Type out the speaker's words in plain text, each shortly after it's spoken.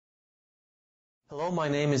Hello, my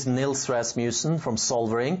name is Nils Rasmussen from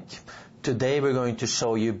Solver Inc. Today we're going to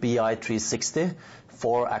show you BI 360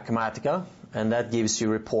 for Acumatica, and that gives you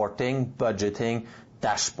reporting, budgeting,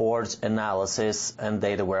 dashboards, analysis, and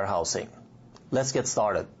data warehousing. Let's get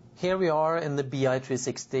started. Here we are in the BI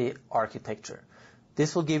 360 architecture.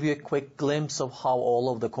 This will give you a quick glimpse of how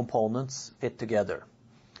all of the components fit together.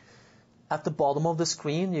 At the bottom of the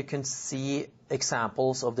screen, you can see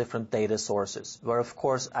examples of different data sources, where of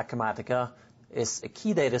course Acumatica is a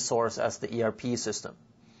key data source as the ERP system.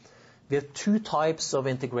 We have two types of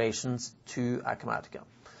integrations to Acumatica.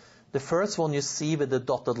 The first one you see with the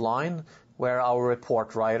dotted line, where our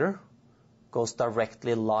report writer goes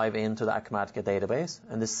directly live into the Acumatica database,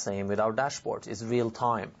 and the same with our dashboards. It's real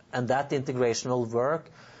time. And that integration will work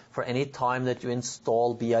for any time that you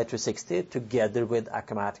install BI 360 together with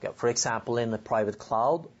Acumatica, for example, in the private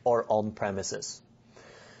cloud or on-premises.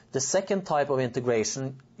 The second type of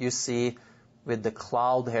integration you see with the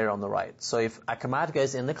cloud here on the right. So if Acumatica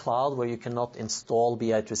is in the cloud where you cannot install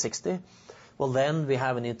BI 360, well then we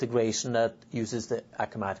have an integration that uses the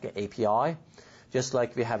Acumatica API, just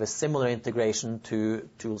like we have a similar integration to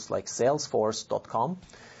tools like Salesforce.com,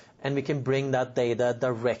 and we can bring that data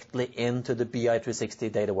directly into the BI 360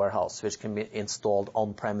 data warehouse, which can be installed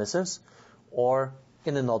on premises or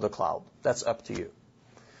in another cloud. That's up to you.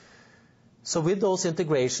 So with those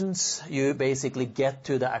integrations, you basically get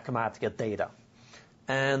to the Acumatica data.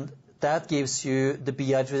 And that gives you the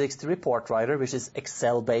BI 360 report writer, which is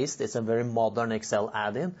Excel-based. It's a very modern Excel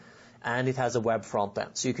add-in, and it has a web front end.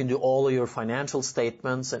 So you can do all of your financial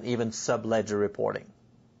statements and even sub-ledger reporting.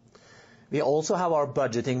 We also have our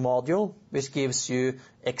budgeting module, which gives you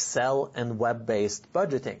Excel and web-based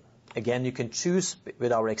budgeting. Again, you can choose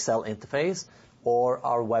with our Excel interface or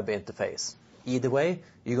our web interface. Either way,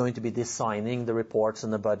 you're going to be designing the reports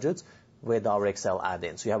and the budgets with our Excel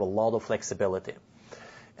add-in. So you have a lot of flexibility.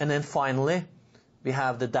 And then finally, we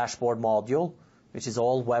have the dashboard module, which is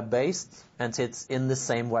all web-based and sits in the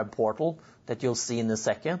same web portal that you'll see in a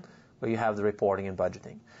second, where you have the reporting and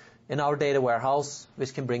budgeting. In our data warehouse,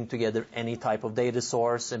 which can bring together any type of data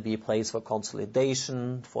source and be a place for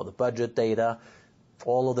consolidation, for the budget data,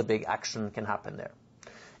 all of the big action can happen there.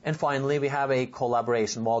 And finally, we have a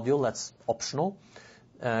collaboration module that's optional,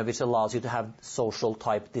 which allows you to have social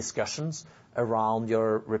type discussions around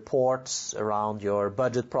your reports, around your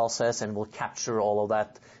budget process, and will capture all of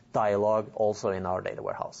that dialogue also in our data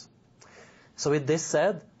warehouse. So with this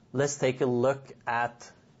said, let's take a look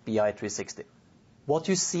at BI 360. What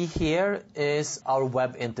you see here is our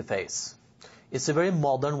web interface. It's a very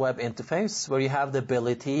modern web interface where you have the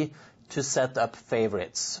ability to set up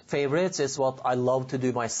favorites. Favorites is what I love to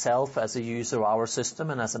do myself as a user of our system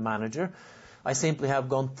and as a manager. I simply have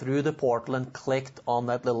gone through the portal and clicked on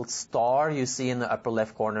that little star you see in the upper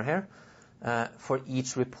left corner here for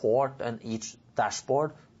each report and each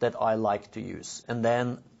dashboard that I like to use. And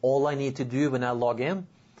then all I need to do when I log in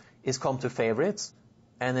is come to favorites,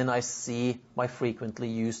 and then I see my frequently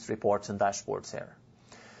used reports and dashboards here.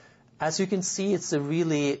 As you can see, it's a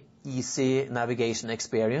really easy navigation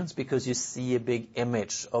experience because you see a big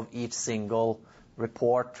image of each single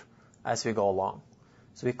report as we go along.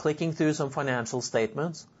 So we're clicking through some financial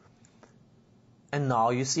statements, and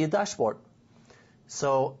now you see a dashboard.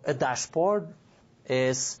 So a dashboard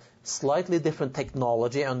is slightly different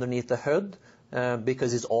technology underneath the hood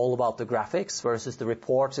because it's all about the graphics, versus the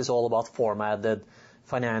reports is all about formatted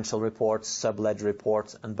financial reports, sub-ledger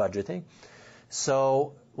reports, and budgeting.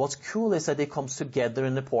 So what's cool is that it comes together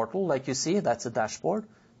in the portal. Like you see, that's a dashboard,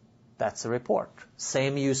 that's a report.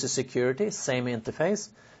 Same user security, same interface.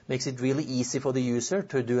 Makes it really easy for the user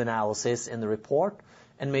to do analysis in the report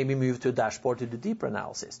and maybe move to a dashboard to do deeper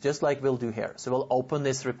analysis, just like we'll do here. So we'll open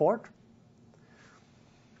this report.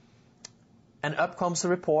 And up comes the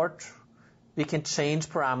report. We can change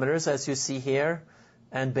parameters, as you see here.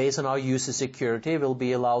 And based on our user security, we'll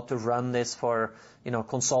be allowed to run this for,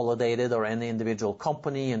 consolidated or any individual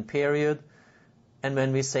company and period. And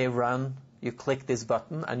when we say run, you click this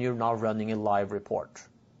button and you're now running a live report.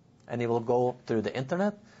 And it will go through the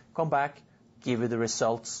internet, come back, give you the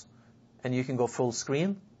results, and you can go full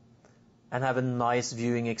screen and have a nice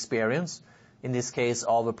viewing experience. In this case,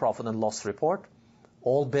 of a profit and loss report,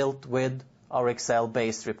 all built with our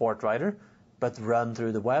Excel-based report writer, but run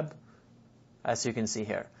through the web, as you can see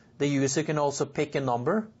here. The user can also pick a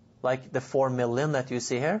number, like the 4 million that you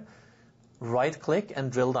see here, right-click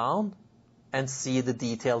and drill down and see the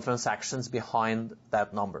detailed transactions behind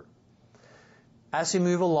that number. As you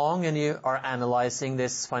move along and you are analyzing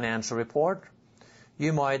this financial report,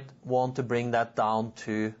 you might want to bring that down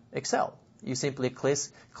to Excel. You simply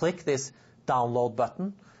click this download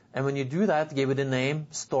button, And when you do that, give it a name,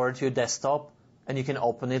 store it to your desktop, and you can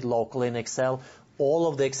open it locally in Excel. All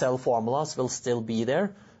of the Excel formulas will still be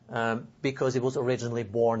there because it was originally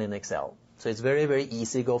born in Excel. So it's very, very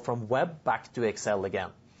easy to go from web back to Excel again.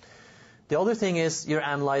 The other thing is you're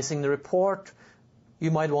analyzing the report.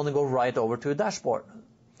 You might want to go right over to a dashboard.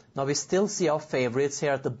 Now we still see our favorites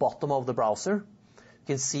here at the bottom of the browser. You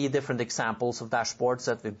can see different examples of dashboards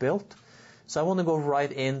that we built. So I want to go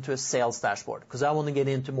right into a sales dashboard because I want to get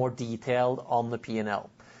into more detail on the P&L.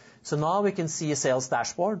 So now we can see a sales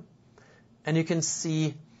dashboard, and you can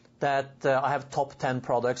see that I have top 10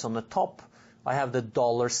 products on the top. I have the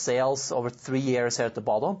dollar sales over 3 years here at the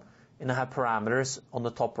bottom, and I have parameters on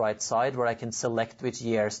the top right side where I can select which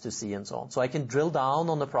years to see and so on. So I can drill down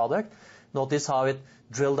on the product. Notice how it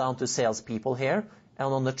drilled down to salespeople here,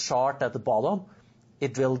 and on the chart at the bottom,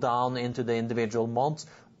 it drilled down into the individual months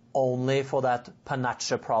only for that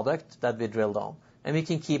Panache product that we drilled on. And we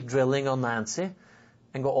can keep drilling on Nancy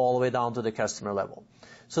and go all the way down to the customer level.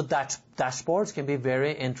 So dashboards can be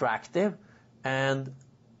very interactive, and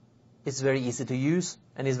it's very easy to use,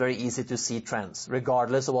 and it's very easy to see trends,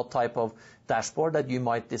 regardless of what type of dashboard that you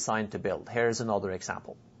might design to build. Here's another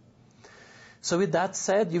example. So with that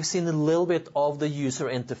said, you've seen a little bit of the user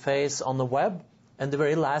interface on the web, and the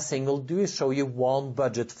very last thing we'll do is show you one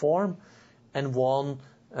budget form and one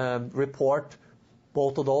report.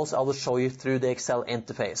 Both of those I will show you through the Excel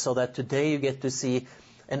interface, so that today you get to see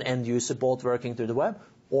an end user both working through the web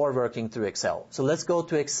or working through Excel. So let's go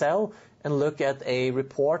to Excel and look at a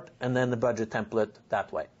report and then the budget template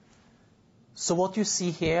that way. So what you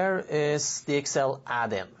see here is the Excel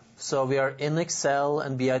add-in. So we are in Excel,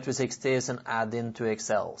 and BI360 is an add-in to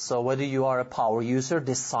Excel. So whether you are a power user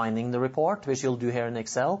designing the report, which you'll do here in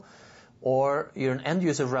Excel, or you're an end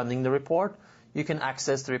user running the report, you can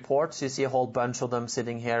access the reports. You see a whole bunch of them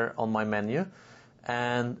sitting here on my menu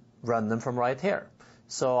and run them from right here.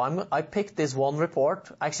 So I picked this one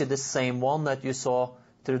report, actually the same one that you saw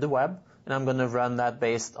through the web, and I'm going to run that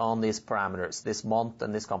based on these parameters, this month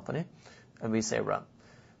and this company, and we say run.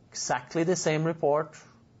 Exactly the same report,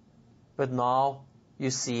 but now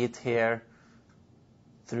you see it here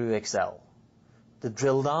through Excel. The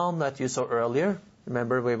drill down that you saw earlier,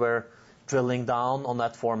 remember we were drilling down on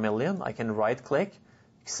that 4 million, I can right click,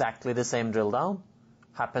 exactly the same drill down,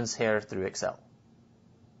 happens here through Excel.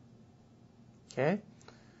 Okay.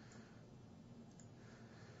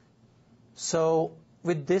 So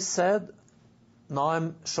with this said, now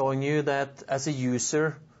I'm showing you that as a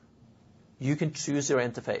user, you can choose your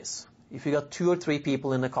interface. If you got 2 or 3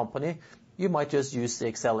 people in the company, you might just use the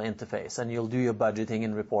Excel interface and you'll do your budgeting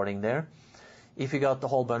and reporting there. If you got a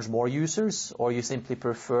whole bunch more users, or you simply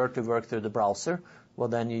prefer to work through the browser, well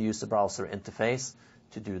then you use the browser interface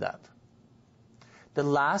to do that. The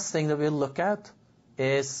last thing that we'll look at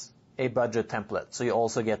is a budget template, so you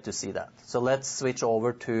also get to see that. So let's switch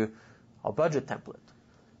over to our budget template.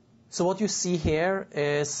 So what you see here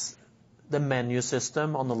is the menu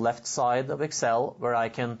system on the left side of Excel, where I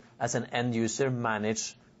can, as an end user,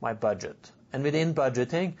 manage my budget. And within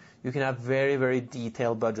budgeting, you can have very, very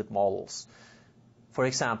detailed budget models. For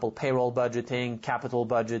example, payroll budgeting, capital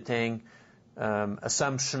budgeting,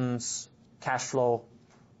 assumptions, cash flow,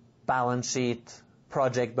 balance sheet,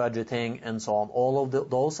 project budgeting, and so on. All of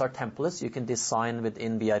those are templates you can design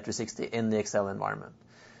within BI360 in the Excel environment.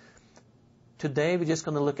 Today, we're just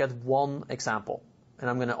going to look at one example, and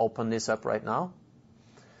I'm going to open this up right now.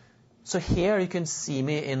 So here you can see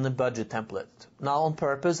me in the budget template. Now, on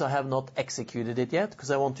purpose, I have not executed it yet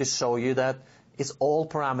because I want to show you that it's all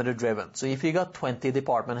parameter driven. So if you got 20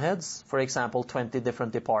 department heads, for example, 20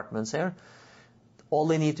 different departments here, all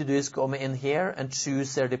they need to do is come in here and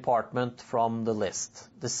choose their department from the list.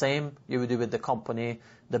 The same you would do with the company,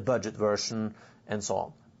 the budget version, and so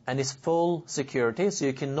on. And it's full security, so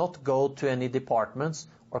you cannot go to any departments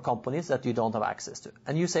or companies that you don't have access to.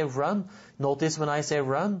 And you say run. Notice when I say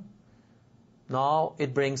run, now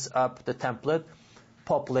it brings up the template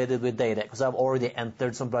populated with data, because I've already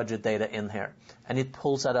entered some budget data in here, and it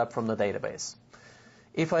pulls that up from the database.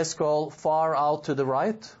 If I scroll far out to the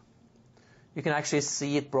right, you can actually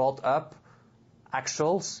see it brought up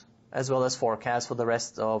actuals as well as forecasts for the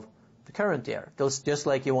rest of the current year, just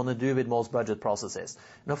like you want to do with most budget processes.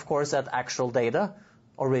 And of course, that actual data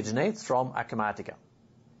originates from Acumatica.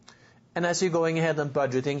 And as you're going ahead and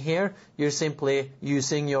budgeting here, you're simply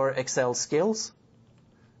using your Excel skills,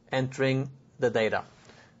 entering the data.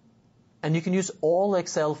 And you can use all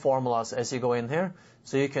Excel formulas as you go in here.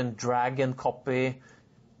 So you can drag and copy.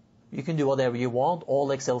 You can do whatever you want.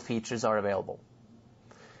 All Excel features are available.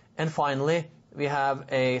 And finally, we have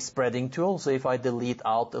a spreading tool. So if I delete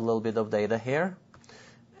out a little bit of data here,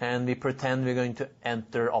 and we pretend we're going to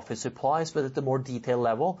enter office supplies, but at the more detailed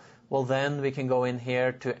level, well, then we can go in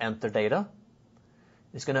here to enter data.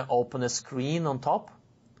 It's going to open a screen on top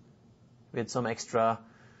with some extra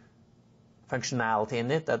functionality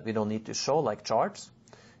in it that we don't need to show, like charts.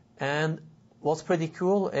 And what's pretty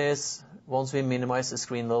cool is, once we minimize the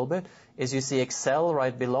screen a little bit, is you see Excel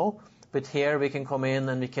right below. But here we can come in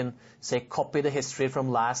and we can say copy the history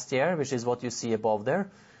from last year, which is what you see above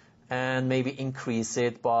there, and maybe increase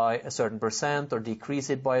it by a certain percent or decrease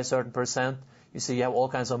it by a certain percent. You see you have all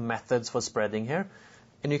kinds of methods for spreading here.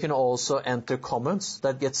 And you can also enter comments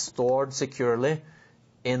that get stored securely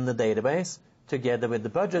in the database together with the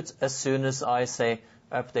budgets. As soon as I say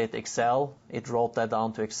update Excel, it wrote that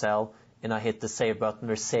down to Excel, and I hit the save button.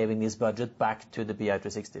 We're saving this budget back to the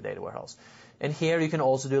BI360 data warehouse. And here you can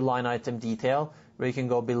also do line item detail, where you can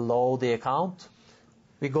go below the account.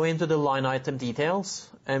 We go into the line item details,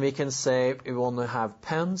 and we can say we want to have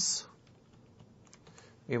pens,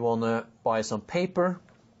 we want to buy some paper,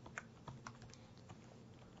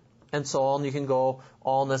 and so on. You can go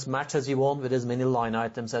on as much as you want with as many line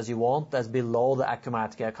items as you want. That's below the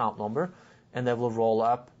Acumatica account number, and that will roll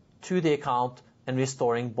up to the account and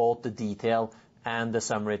restoring both the detail and the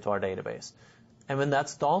summary to our database. And when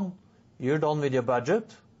that's done, you're done with your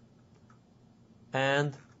budget,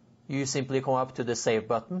 and you simply come up to the save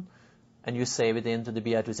button and you save it into the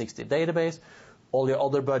BI360 database. All your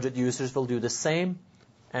other budget users will do the same,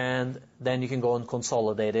 and then you can go and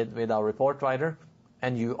consolidate it with our report writer,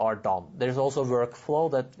 and you are done. There's also a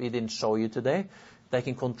workflow that we didn't show you today that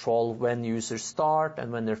can control when users start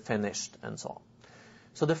and when they're finished and so on.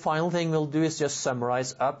 So the final thing we'll do is just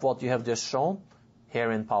summarize up what you have just shown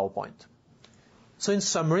here in PowerPoint. So in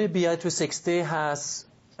summary, BI360 has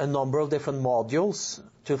a number of different modules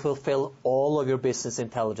to fulfill all of your business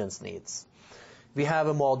intelligence needs. We have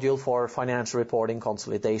a module for financial reporting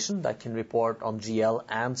consolidation that can report on GL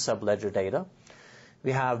and subledger data.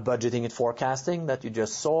 We have budgeting and forecasting that you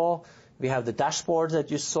just saw. We have the dashboards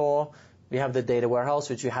that you saw. We have the data warehouse,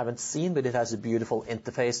 which you haven't seen, but it has a beautiful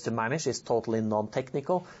interface to manage. It's totally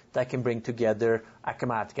non-technical that can bring together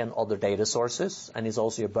Acumatica and other data sources, and is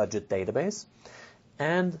also your budget database.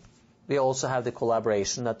 And we also have the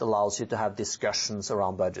collaboration that allows you to have discussions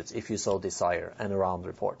around budgets, if you so desire, and around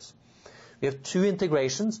reports. We have two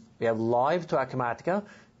integrations. We have live to Acumatica,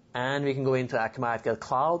 and we can go into Acumatica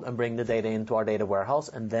Cloud and bring the data into our data warehouse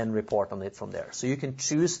and then report on it from there. So you can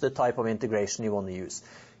choose the type of integration you want to use.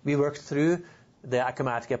 We work through the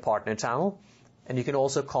Acumatica partner channel, and you can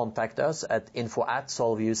also contact us at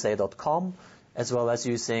info@solveusa.com, as well as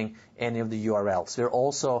using any of the URLs. We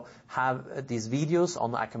also have these videos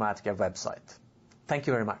on the Acumatica website. Thank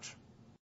you very much.